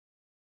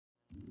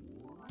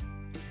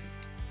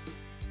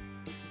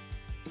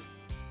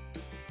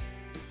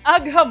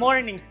Agha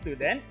morning,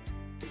 students,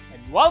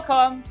 and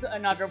welcome to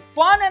another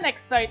fun and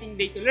exciting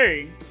day to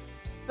learn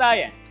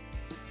science.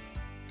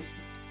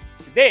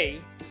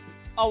 Today,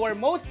 our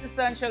most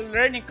essential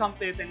learning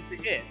competency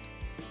is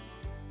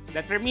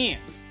determine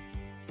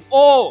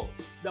all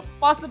the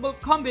possible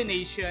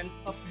combinations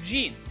of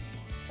genes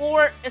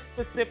for a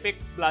specific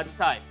blood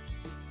type.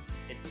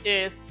 It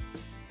is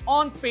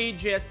on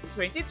pages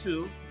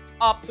 22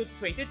 up to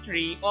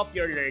 23 of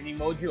your learning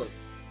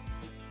modules.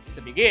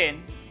 To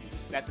begin,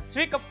 let us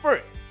recap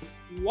first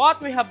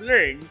what we have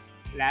learned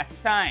last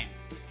time.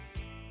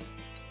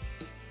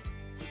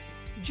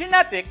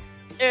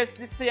 Genetics is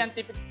the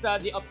scientific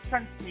study of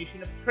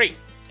transmission of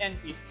traits and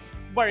its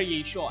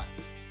variation.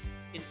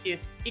 It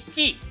is a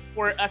key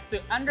for us to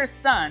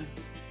understand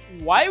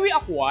why we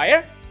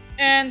acquire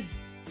and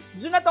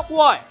do not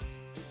acquire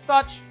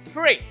such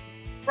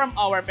traits from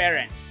our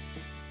parents.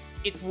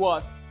 It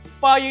was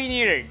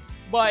pioneered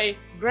by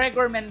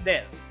Gregor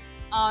Mendel,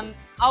 an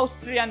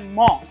Austrian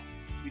monk,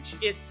 which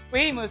is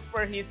famous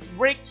for his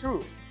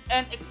breakthrough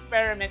and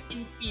experiment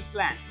in pea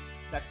plant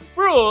that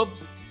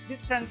proves the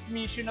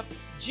transmission of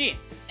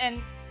genes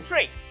and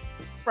traits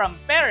from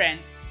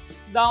parents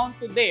down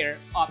to their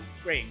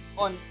offspring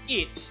on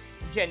each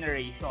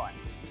generation.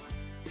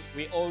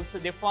 We also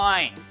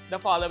define the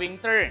following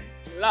terms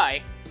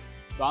like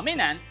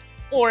dominant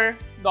or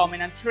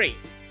dominant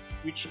traits,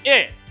 which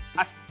is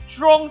a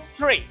strong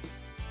trait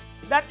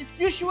that is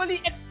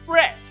usually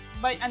expressed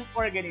by an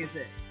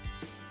organism.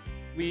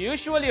 We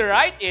usually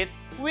write it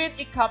with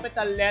a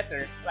capital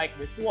letter like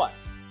this one.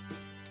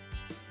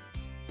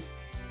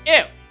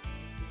 If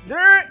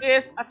there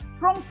is a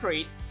strong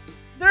trait,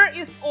 there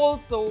is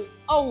also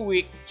a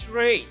weak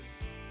trait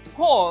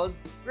called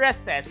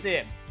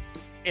recessive.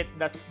 It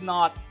does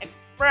not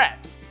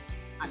express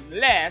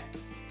unless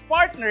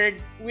partnered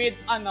with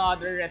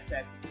another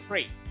recessive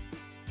trait.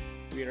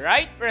 We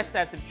write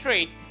recessive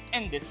trait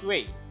in this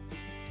way.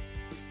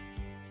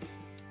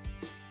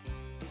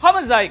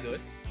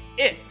 Homozygous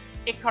is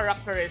a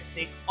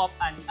characteristic of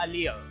an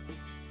allele.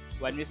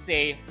 When we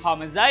say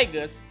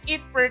homozygous,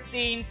 it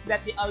pertains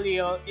that the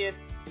allele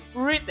is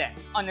written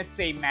on the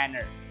same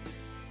manner.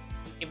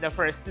 If the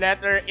first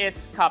letter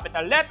is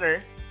capital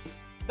letter,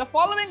 the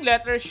following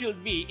letter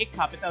should be a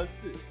capital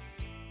too.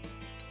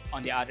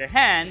 On the other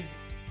hand,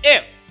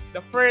 if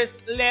the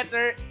first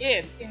letter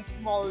is in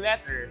small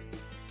letter,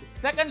 the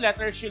second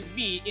letter should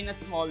be in a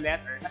small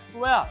letter as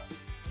well.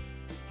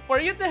 For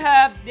you to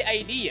have the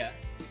idea,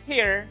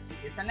 here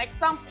is an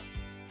example.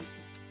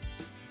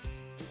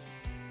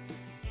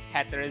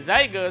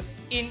 Heterozygous,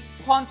 in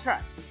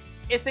contrast,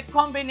 is a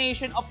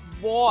combination of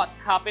both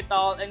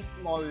capital and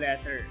small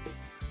letter.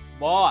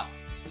 But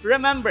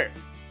remember,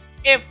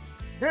 if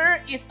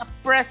there is a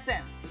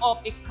presence of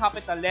a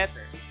capital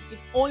letter, it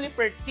only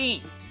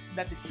pertains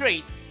that the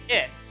trait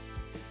is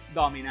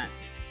dominant.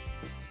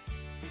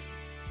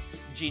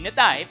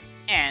 Genotype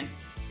and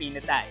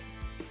phenotype,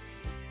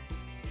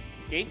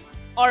 okay,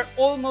 are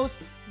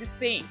almost the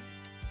same,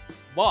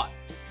 but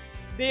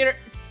their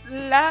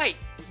slight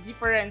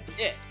difference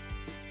is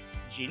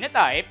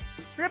genotype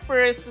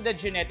refers to the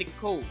genetic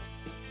code,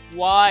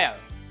 while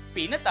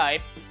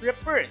phenotype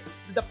refers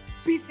to the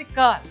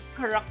physical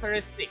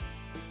characteristic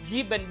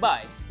given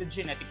by the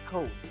genetic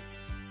code.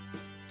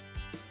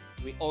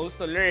 We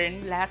also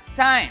learned last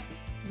time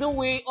the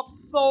way of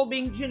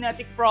solving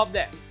genetic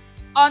problems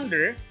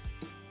under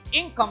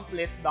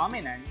incomplete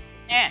dominance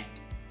and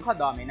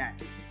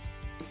codominance.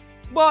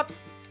 But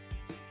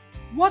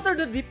what are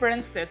the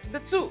differences of the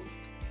two?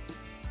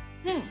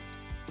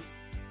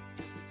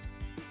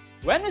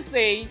 When we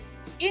say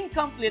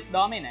incomplete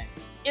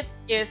dominance, it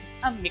is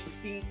a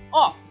mixing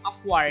of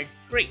acquired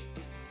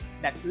traits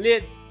that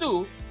leads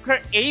to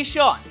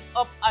creation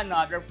of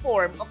another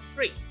form of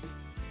traits.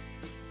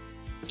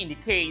 In the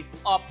case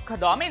of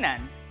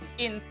codominance,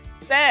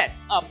 instead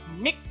of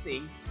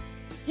mixing,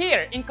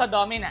 here in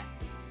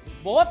codominance,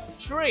 both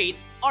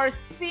traits are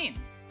seen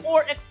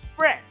or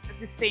expressed at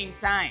the same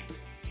time.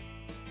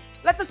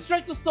 Let us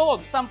try to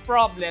solve some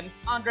problems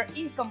under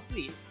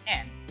incomplete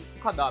and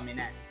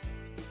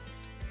codominance.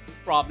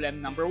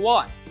 Problem number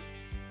 1.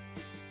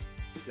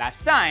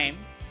 Last time,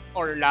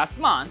 or last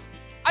month,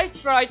 I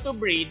tried to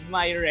breed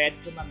my red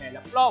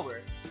gumamela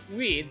flower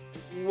with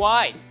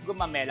white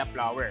gumamela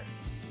flower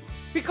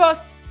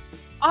because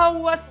I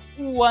was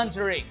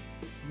wondering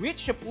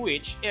which of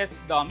which is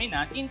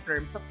dominant in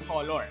terms of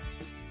color.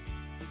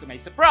 To my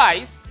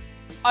surprise,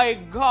 I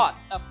got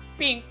a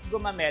pink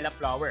gumamela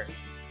flower.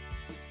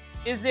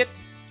 Is it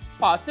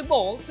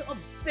possible to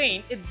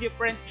obtain a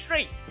different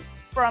trait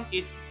from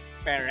its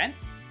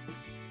parents?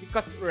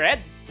 Because red,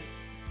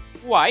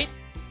 white,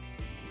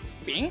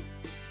 pink?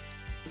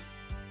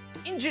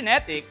 In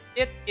genetics,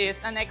 it is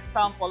an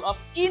example of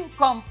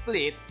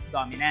incomplete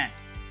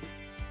dominance.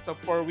 So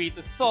for we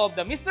to solve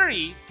the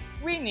mystery,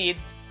 we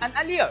need an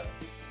allele.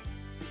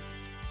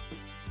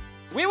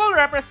 We will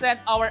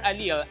represent our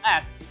allele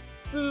as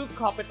 2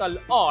 capital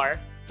R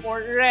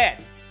for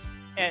red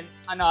and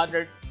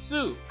another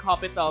 2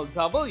 capital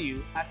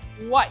W as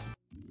white.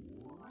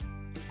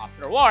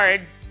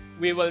 Afterwards,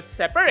 we will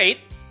separate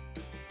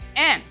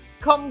and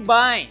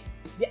combine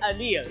the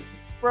alleles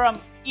from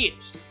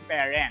each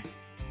parent.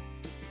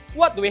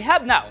 What do we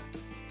have now?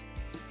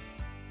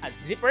 A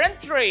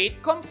different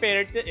trait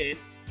compared to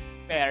its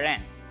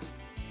parents.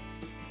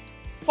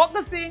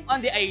 Focusing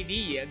on the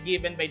idea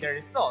given by the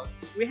result,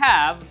 we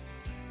have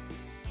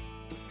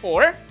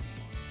for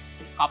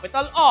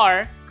capital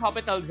R,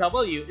 capital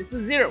W is to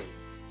 0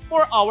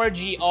 for our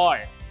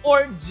GR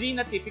or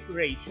genotypic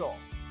ratio.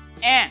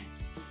 And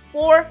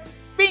for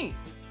pink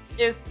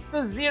is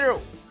to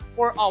 0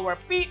 for our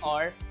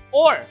PR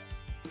or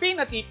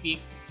phenotypic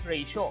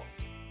ratio.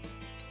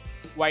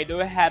 Why do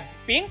we have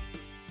pink?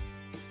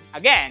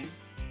 Again,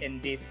 in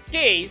this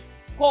case,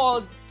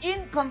 called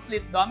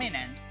incomplete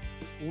dominance,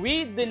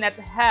 we do not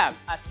have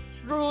a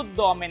true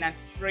dominant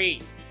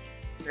trait.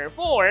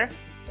 Therefore,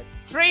 the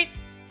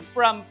traits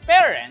from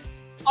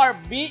parents are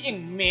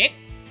being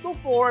mixed to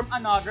form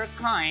another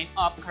kind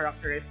of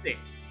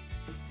characteristics.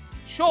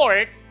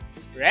 Short,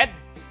 red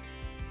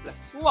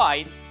plus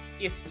white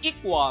is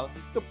equal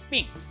to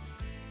pink.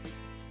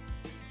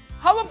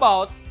 How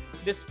about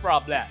this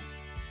problem?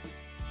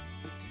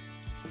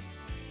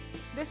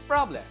 This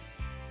problem.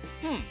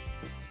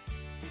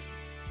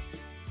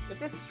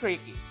 It is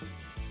tricky.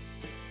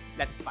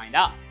 Let's find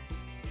out.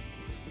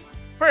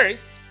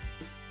 First,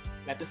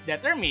 let us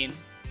determine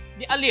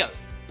the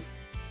alleles.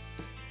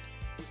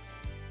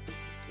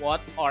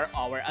 What are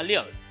our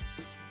alleles?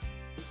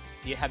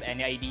 Do you have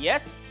any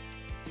ideas?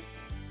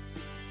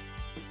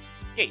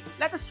 Okay,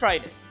 let us try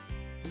this.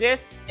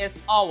 This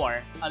is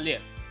our allele.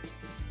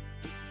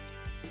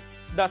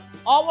 Does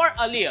our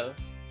allele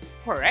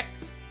correct?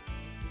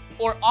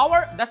 Or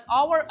does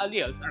our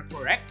alleles are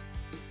correct?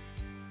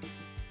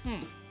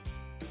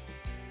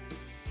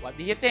 What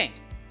do you think?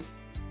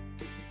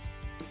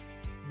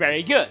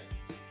 Very good.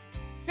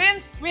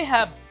 Since we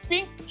have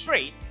pink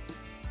traits,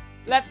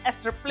 let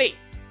us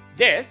replace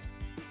this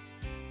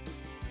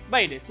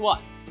by this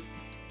one.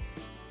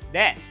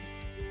 Then,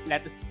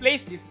 let us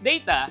place this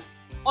data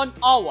on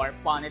our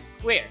Punnett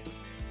square.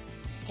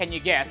 Can you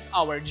guess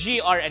our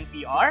GR and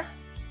PR?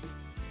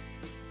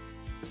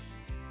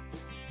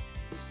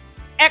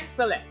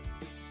 Excellent!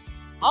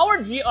 Our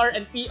GR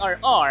and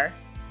PR are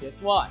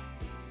this one.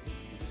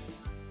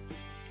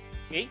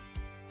 Okay?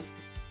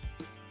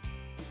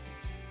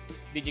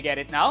 Did you get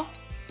it now?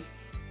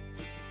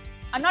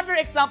 Another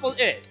example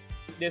is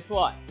this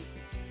one.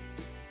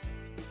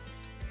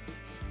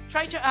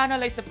 Try to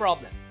analyze the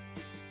problem.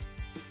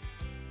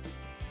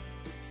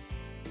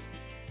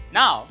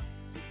 Now,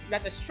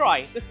 let us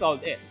try to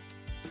solve it.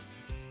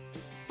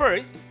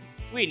 First,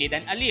 we need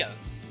an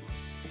alleles.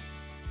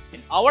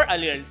 And our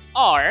alleles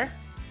are,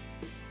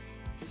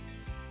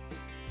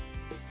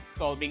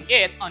 solving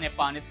it on a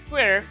Punnett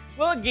square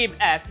will give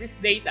us this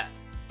data.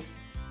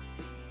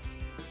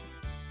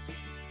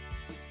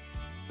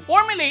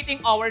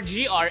 Formulating our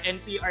GR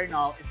and PR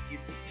now is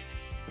easy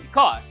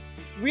because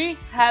we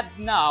have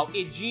now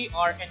a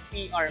GR and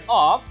PR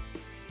of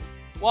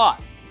what?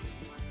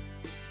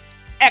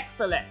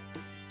 Excellent!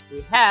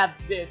 We have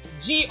this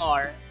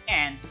GR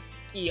and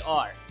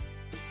PR.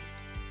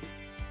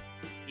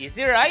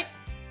 Easy, right?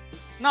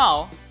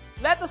 Now,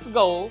 let us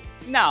go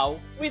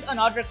now with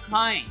another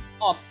kind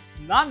of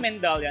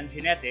non-Mendelian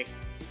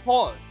genetics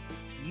called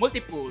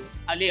multiple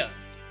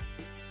alleles.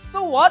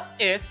 So what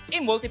is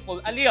a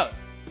multiple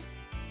alleles?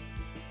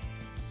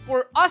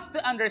 For us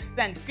to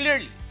understand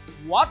clearly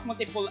what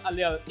multiple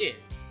allele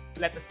is,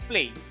 let us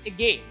play a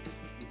game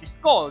which is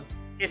called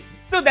a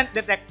student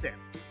detective.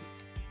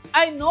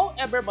 I know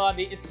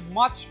everybody is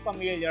much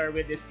familiar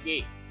with this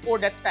game or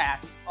the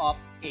task of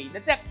a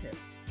detective.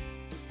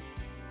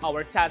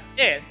 Our task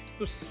is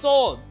to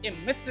solve a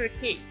mystery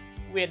case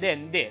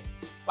within this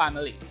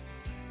family.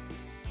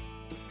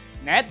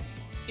 Ned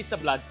is a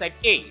blood type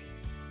A.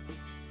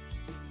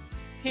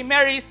 He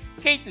marries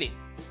Caitlin,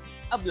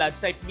 a blood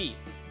type B.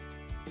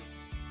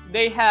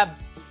 They have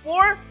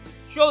 4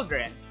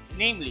 children,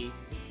 namely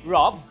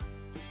Rob,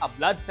 a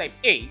blood type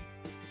A,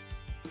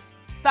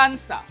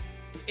 Sansa,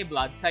 a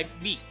blood type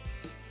B.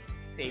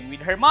 Same with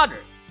her mother.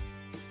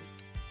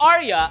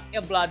 Arya,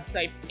 a blood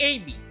type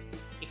AB,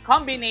 a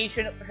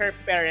combination of her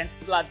parents'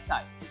 blood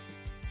type.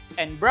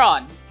 And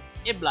Bron,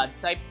 a blood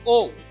type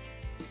O.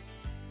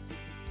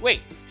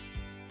 Wait,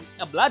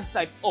 a blood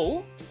type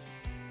O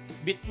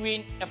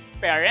between a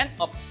parent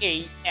of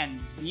A and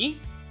B?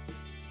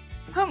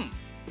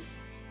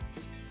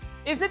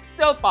 Is it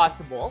still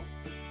possible?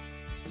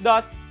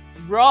 Thus,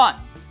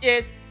 Bron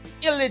is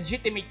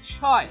illegitimate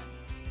child.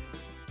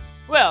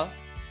 Well,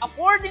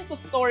 according to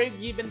story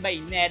given by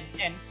Ned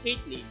and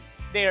Caitlin,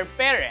 their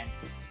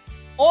parents,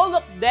 all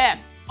of them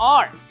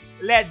are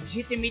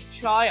legitimate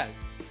child.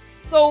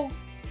 So,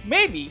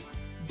 maybe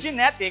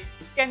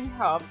genetics can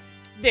help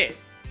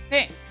this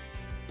thing.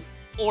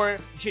 Or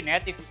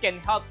genetics can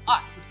help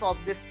us to solve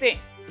this thing.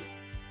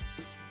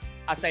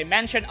 As I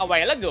mentioned a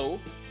while ago,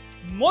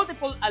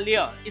 multiple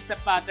allele is a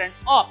pattern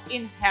of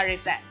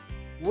inheritance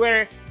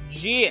where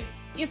gene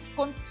is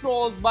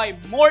controlled by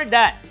more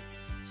than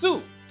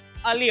 2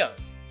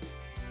 alleles.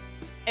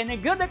 And a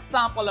good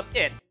example of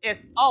it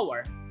is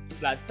our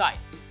blood type.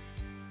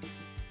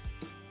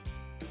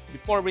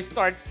 Before we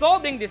start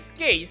solving this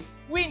case,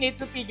 we need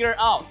to figure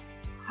out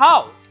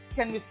how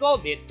can we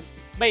solve it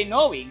by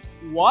knowing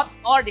what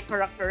are the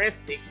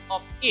characteristics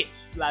of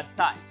each blood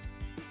type.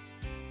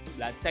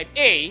 Blood type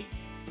A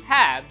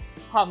have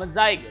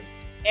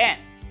homozygous and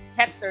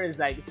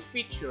heterozygous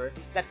feature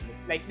that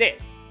looks like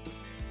this.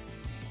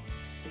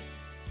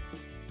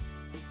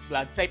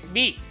 Blood type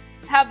B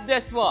have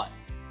this one.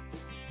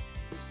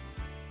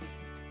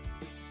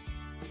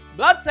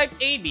 Blood type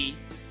AB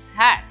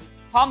has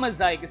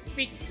homozygous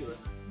feature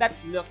that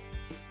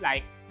looks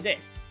like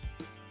this.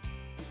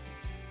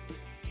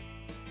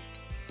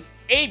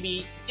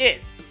 AB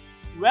is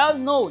well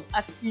known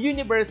as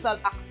universal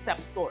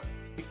acceptor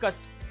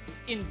because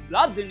in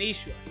blood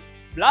donation,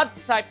 blood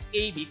type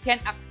AB can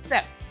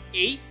accept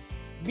A,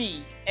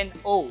 B, and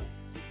O.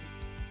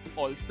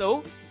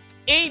 Also,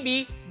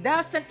 AB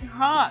doesn't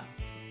have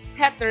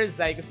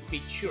heterozygous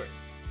feature,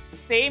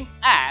 same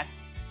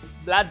as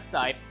blood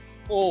type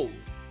O,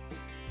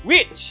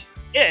 which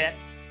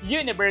is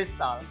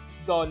universal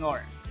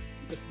donor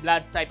because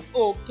blood type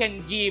O can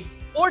give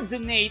or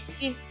donate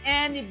in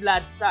any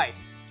blood type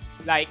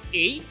like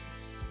A,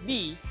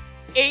 B,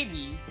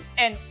 AB,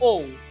 and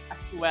O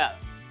as well.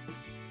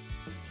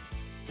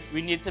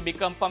 We need to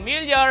become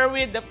familiar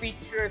with the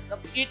features of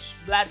each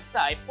blood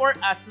type for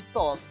us to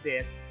solve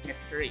this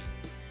mystery.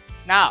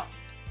 Now,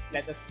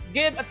 let us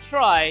give a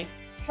trial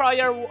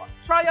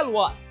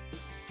 1.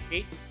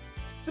 Okay?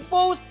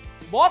 Suppose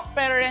both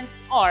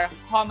parents are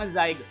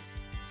homozygous.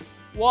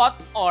 What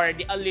are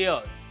the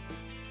alleles?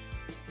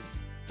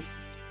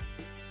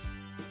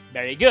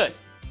 Very good.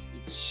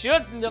 It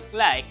should look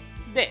like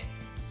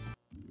this.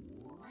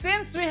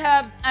 Since we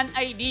have an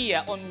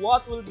idea on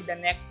what will be the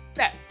next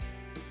step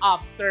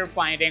after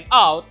finding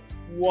out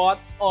what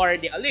are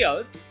the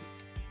alleles,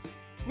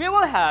 we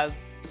will have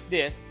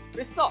this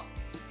result.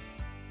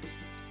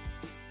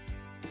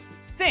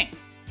 Think,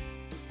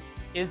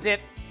 is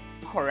it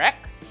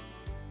correct?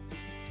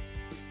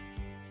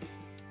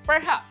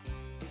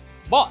 Perhaps,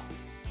 but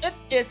it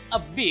is a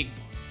big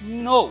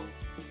no.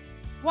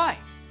 Why?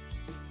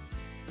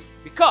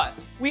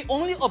 Because we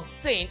only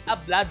obtain a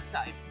blood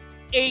type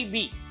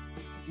AB,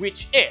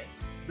 which is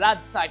blood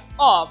type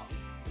of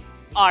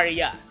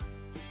Arya.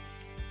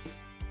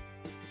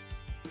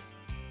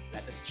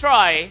 Let us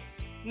try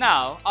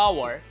now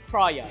our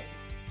trial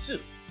 2.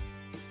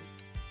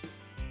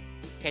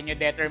 Can you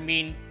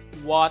determine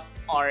what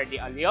are the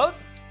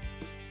alleles?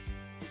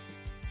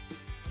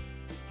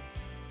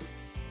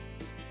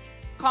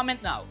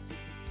 Comment now.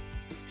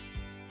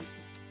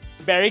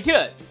 Very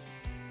good.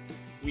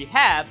 We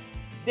have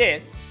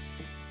this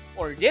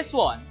or this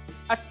one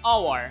as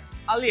our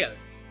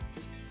alleles.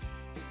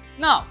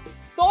 Now,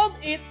 solve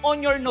it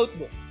on your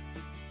notebooks.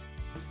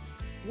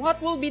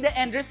 What will be the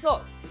end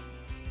result?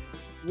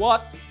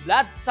 What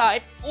blood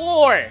type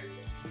or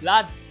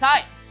blood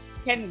types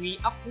can we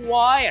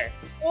acquire?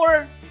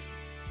 Or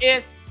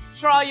is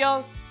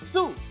trial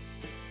 2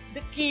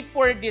 the key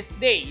for this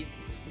day's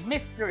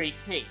mystery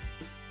case?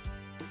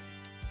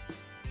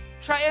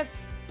 Try it.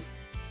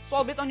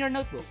 Solve it on your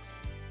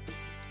notebooks.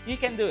 You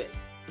can do it.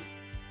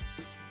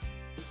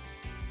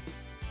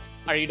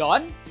 Are you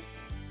done?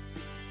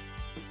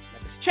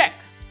 Let us check.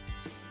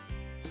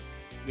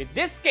 With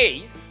this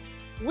case,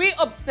 we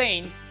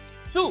obtain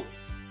 2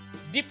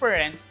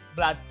 different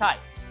blood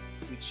types,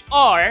 which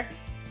are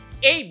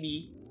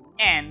AB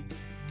and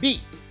B.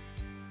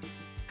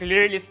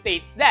 Clearly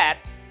states that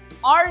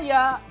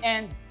Arya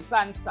and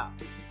Sansa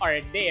are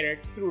their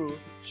true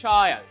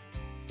child.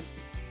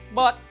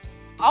 But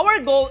our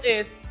goal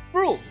is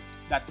prove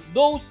that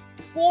those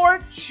 4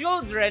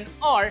 children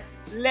are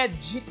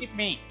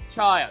legitimate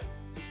child.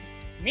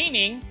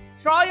 Meaning,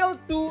 trial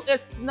 2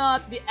 is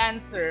not the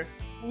answer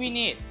we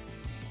need.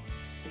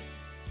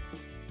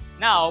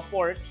 Now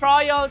for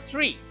trial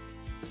 3.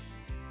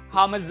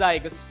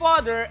 Homozygous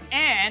father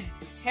and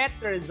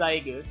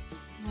heterozygous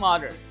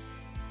mother.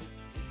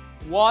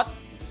 What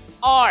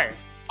are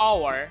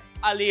our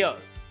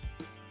alleles?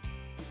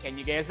 Can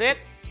you guess it?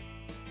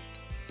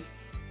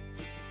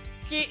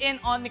 Key in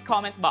on the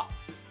comment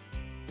box.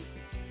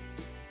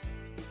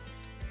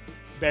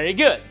 Very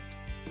good.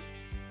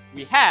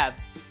 We have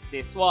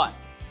this one.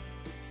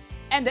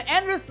 And the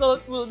end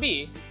result will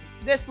be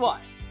this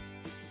one.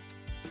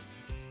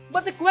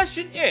 But the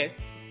question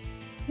is,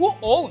 who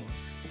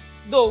owns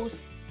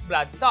those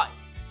blood types?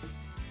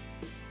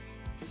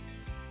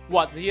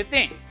 What do you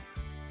think?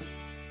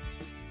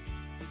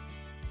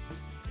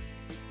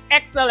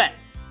 Excellent!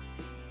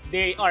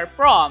 They are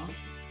from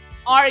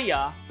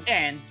Arya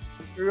and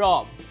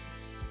Rob.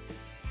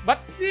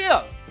 But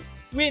still,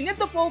 we need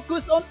to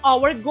focus on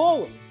our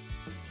goal.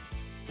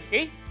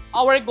 Okay?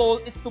 Our goal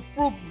is to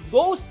prove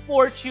those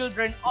 4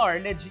 children are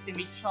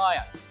legitimate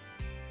child.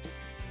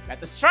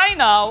 Let us try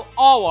now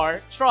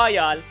our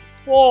trial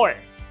 4.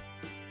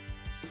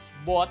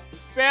 Both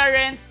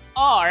parents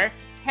are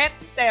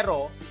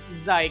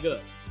heterozygous.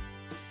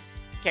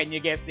 Can you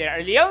guess their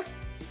alleles?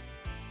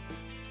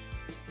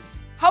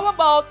 How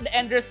about the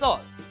end result?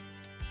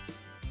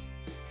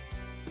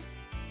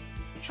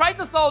 Try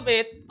to solve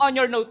it on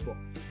your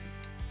notebooks.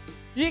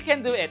 You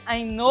can do it.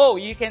 I know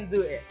you can do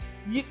it.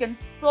 You can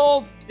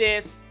solve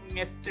this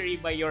mystery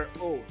by your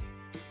own.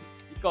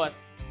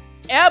 Because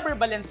every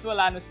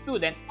Valenzuelano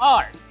student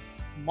are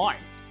smart.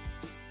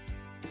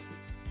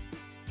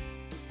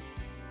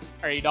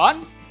 Are you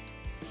done?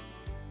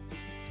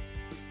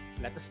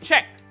 Let us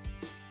check.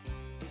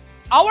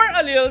 Our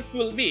alleles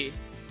will be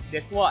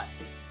this one.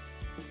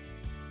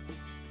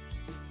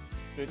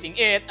 Putting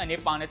it on a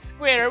Punnett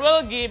square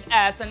will give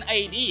us an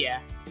idea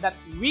that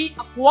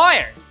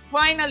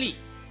finally,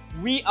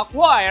 we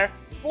acquire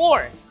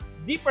 4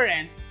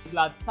 different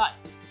blood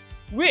types,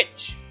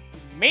 which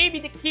may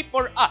be the key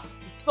for us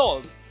to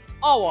solve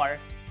our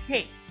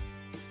case.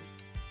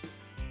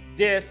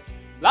 This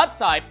blood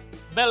type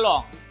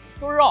belongs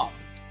to Rob.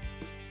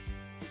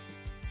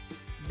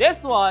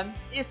 This one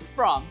is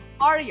from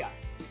Arya.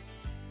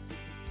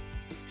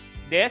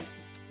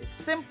 This is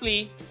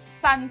simply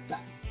Sansa.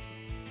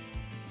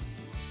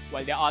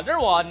 While the other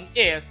one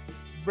is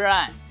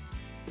Bran,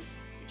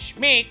 which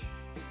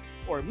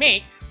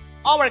makes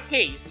our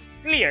case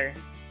clear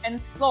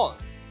and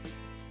solved.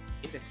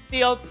 It is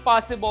still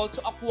possible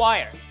to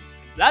acquire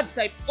blood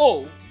type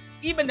O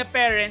even the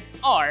parents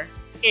are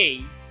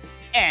A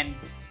and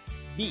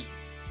B.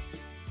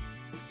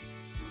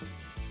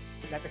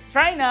 Let us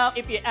try now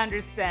if you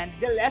understand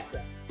the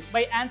lesson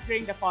by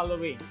answering the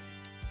following.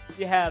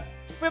 You have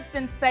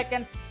 15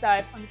 seconds to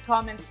type on the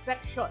comment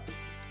section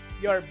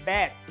your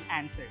best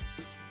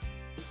answers.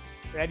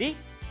 Ready?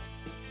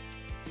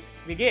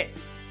 Let's begin.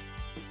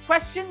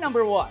 Question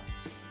number 1.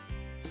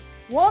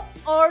 What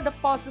are the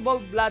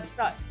possible blood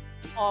types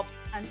of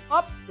an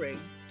offspring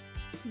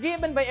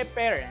given by a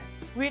parent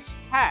which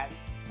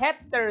has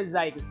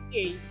heterozygous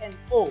A and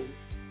O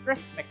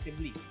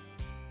respectively?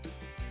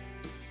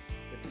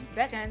 15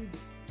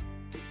 seconds.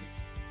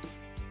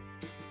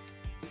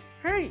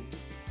 Hurry!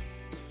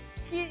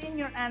 Key in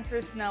your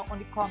answers now on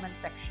the comment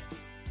section.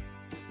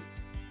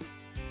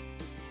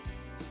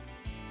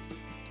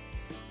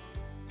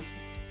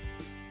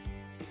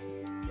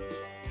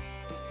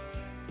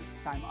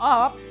 Time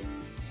up.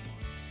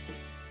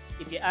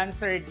 If you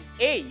answered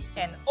A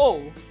and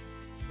O,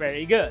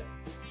 very good.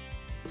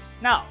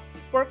 Now,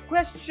 for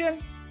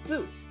question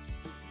 2,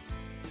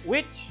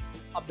 which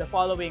of the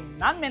following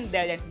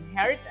non-Mendelian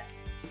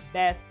inheritance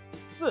best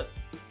suit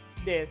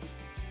this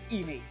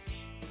image?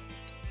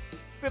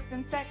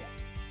 15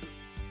 seconds.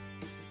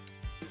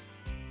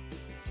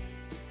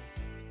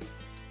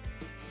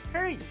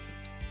 Hurry!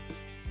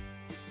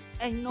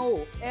 I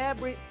know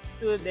every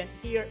student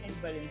here in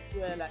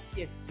Valenzuela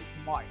is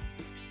smart.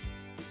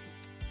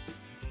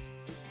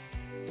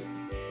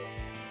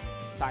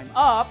 Time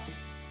up.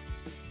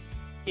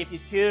 If you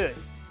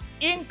choose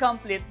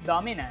incomplete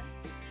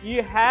dominance,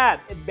 you have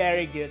a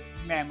very good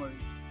memory.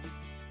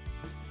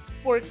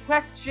 For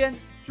question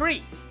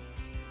 3,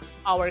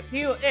 our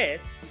cue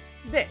is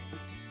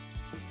this,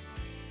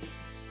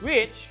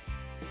 which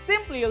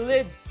simply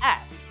leads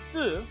us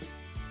to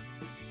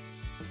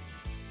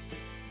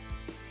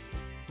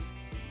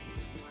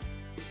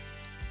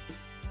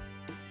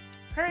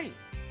hurry,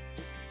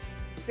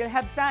 still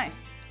have time.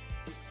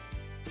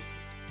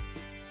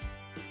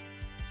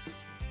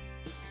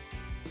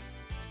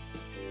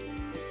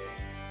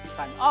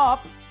 Time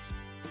up.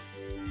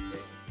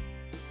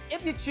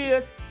 If you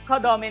choose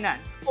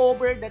codominance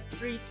over the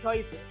 3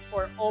 choices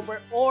or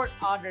over all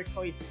other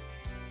choices,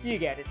 you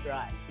get it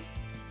right.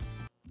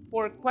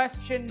 For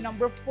question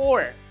number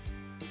 4,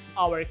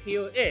 our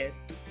cue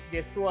is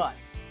this one,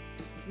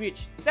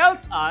 which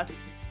tells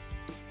us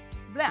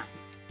blank.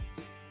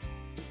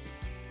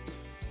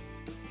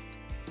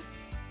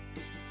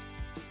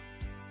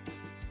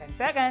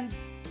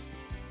 Seconds.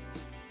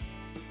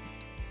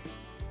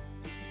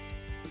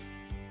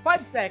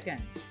 5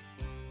 seconds.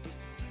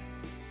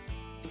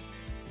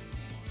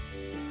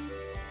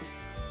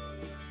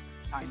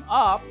 Time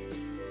up.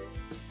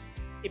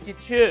 If you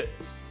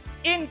choose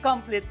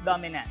incomplete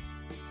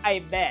dominance, I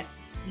bet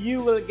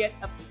you will get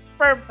a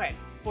perfect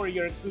for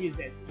your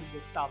quizzes in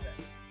this topic.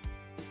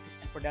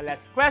 And for the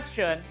last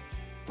question,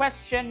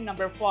 question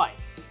number 5.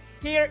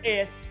 Here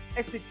is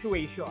a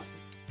situation.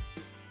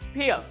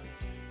 Phil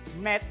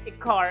met a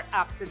car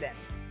accident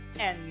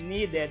and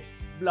needed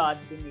blood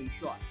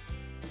donation.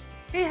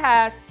 He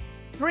has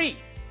 3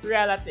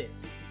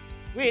 relatives,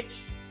 which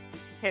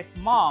his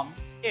mom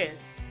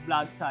is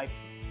blood type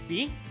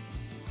B,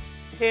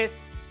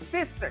 his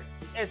sister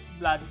is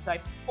blood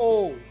type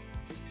O,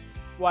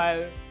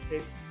 while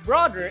his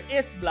brother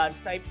is blood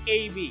type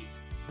AB.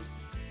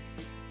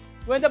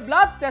 When the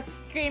blood test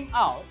came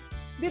out,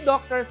 the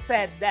doctor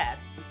said that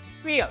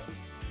Phil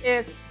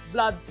is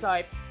blood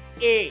type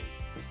A,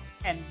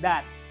 and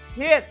that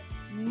his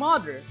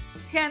mother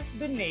can't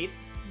donate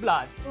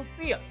blood to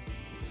Phil.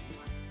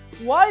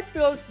 Why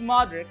Phil's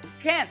mother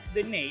can't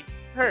donate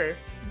her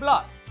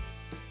blood?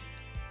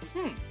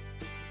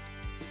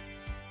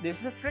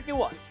 This is a tricky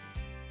one,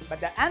 but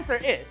the answer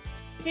is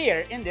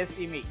here in this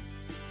image.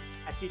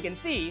 As you can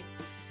see,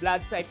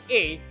 blood type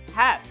A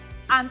have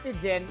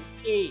antigen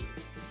A.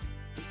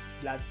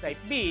 Blood type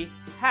B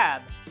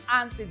have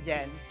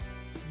antigen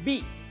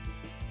B.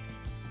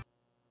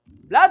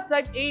 Blood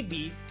type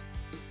AB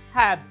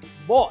have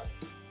both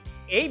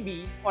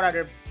AB, or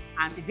rather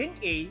antigen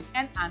A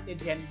and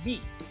antigen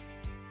B.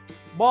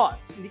 But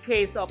in the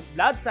case of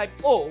blood type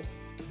O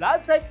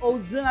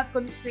do not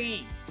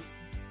contain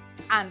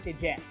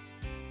antigens.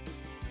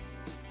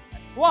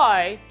 That's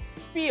why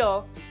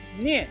Phil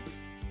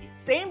needs the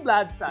same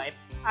blood type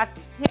as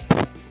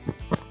him.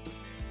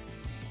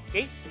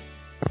 Okay?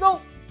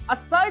 So,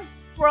 aside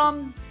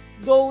from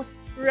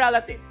those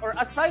relatives, or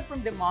aside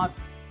from the mother,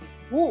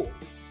 who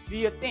do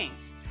you think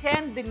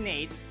can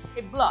donate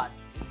a blood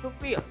to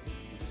Phil?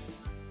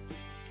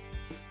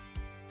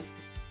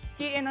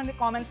 Key in on the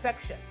comment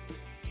section.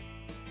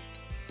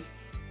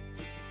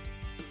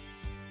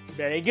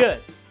 Very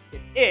good.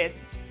 It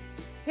is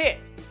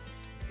his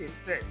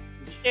sister,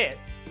 which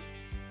is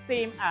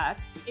same as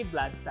a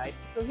blood type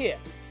to him,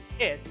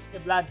 which is the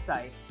blood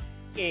type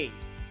A.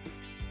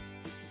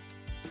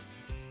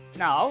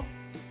 Now,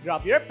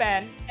 grab your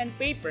pen and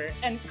paper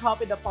and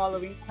copy the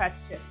following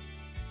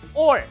questions,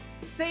 or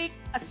take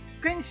a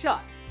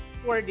screenshot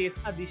for this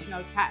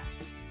additional task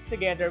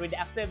together with the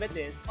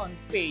activities on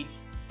page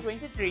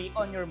 23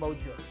 on your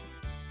module.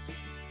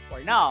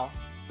 For now,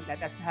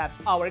 let us have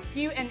our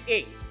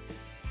Q&A.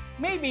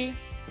 Maybe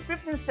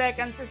 15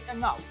 seconds is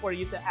enough for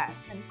you to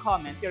ask and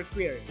comment your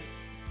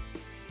queries.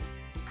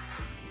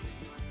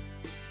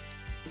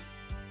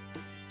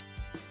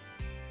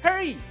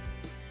 Hurry!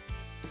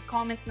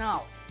 Comment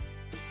now.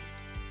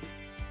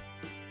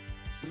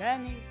 As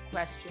many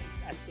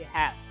questions as you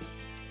have.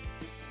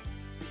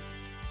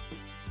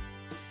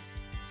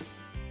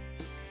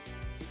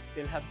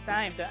 Still have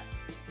time to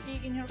key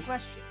in your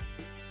question.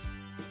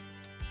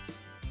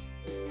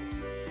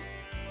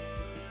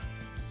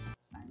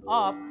 Sign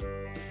up.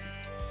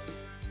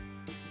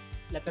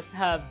 Let us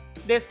have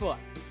this one.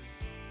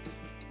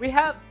 We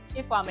have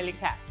a family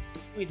cat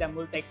with a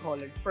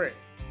multicolored fur.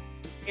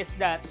 Is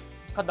that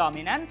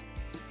codominance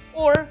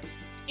or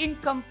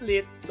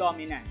incomplete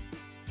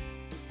dominance?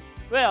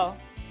 Well,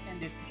 in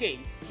this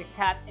case, the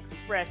cat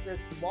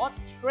expresses both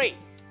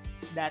traits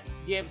that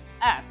give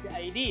us the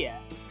idea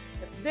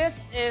that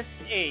this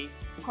is a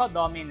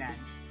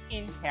codominance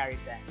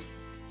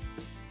inheritance.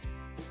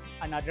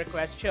 Another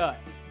question.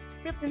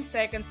 15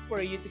 seconds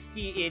for you to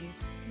key in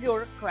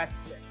your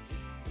question.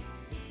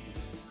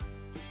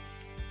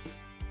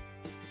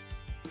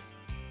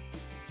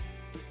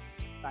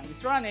 Time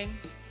is running.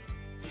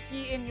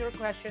 Key in your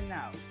question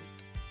now.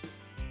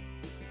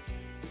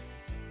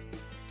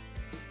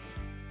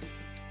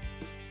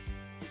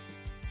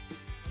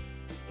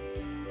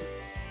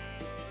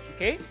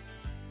 Okay,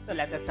 so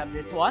let us have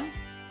this one.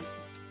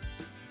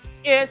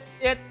 Is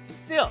it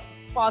still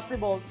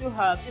possible to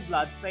have a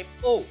blood type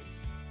O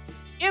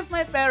if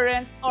my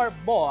parents are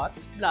both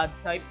blood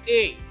type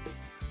A?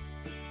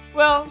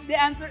 Well, the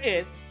answer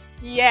is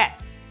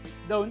yes.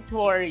 Don't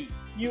worry,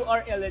 you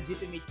are a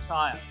legitimate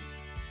child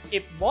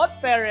if both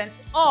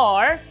parents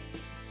are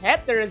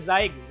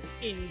heterozygous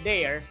in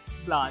their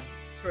blood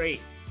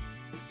traits.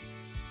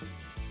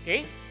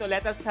 Okay, so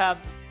let us have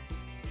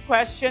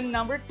question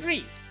number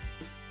 3.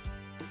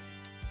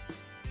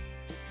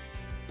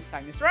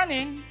 Time is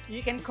running.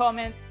 You can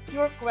comment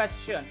your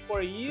question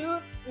for you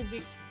to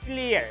be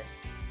clear,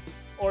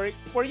 or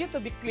for you to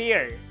be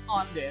clear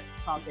on this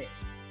topic.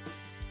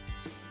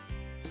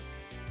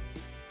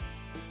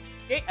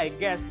 Okay, I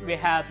guess we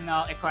have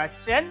now a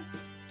question.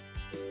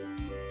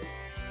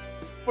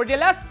 For the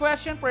last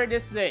question for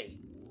this day,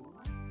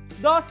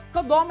 does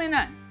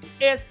codominance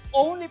is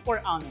only for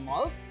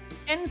animals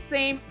and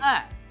same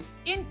as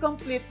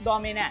incomplete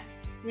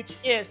dominance, which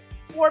is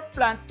for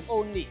plants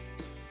only?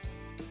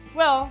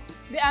 Well,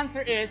 the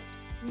answer is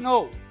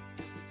no,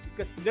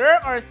 because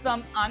there are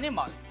some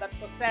animals that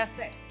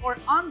possesses or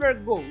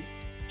undergoes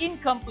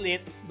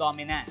incomplete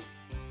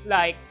dominance,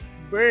 like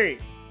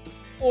birds,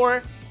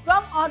 or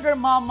some other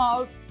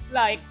mammals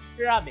like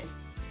rabbit.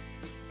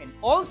 And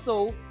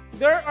also,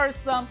 there are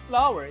some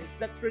flowers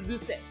that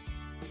produces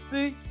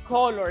 2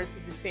 colors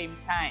at the same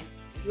time,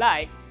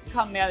 like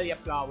camellia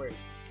flowers.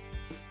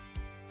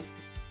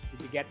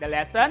 Did you get the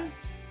lesson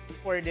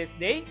for this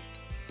day?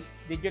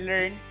 Did you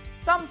learn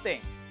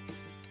something?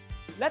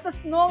 Let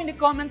us know in the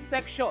comment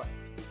section.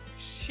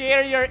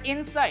 Share your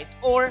insights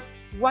or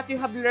what you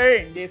have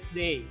learned this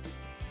day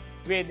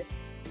with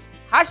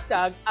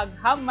hashtag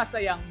Agham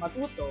Masayang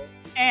Matuto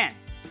and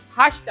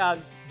hashtag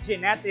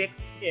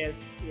Genetics is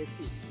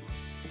easy.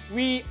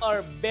 We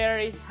are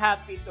very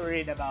happy to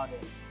read about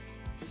it.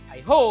 I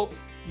hope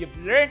you've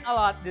learned a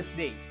lot this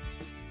day.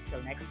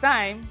 Till next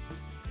time,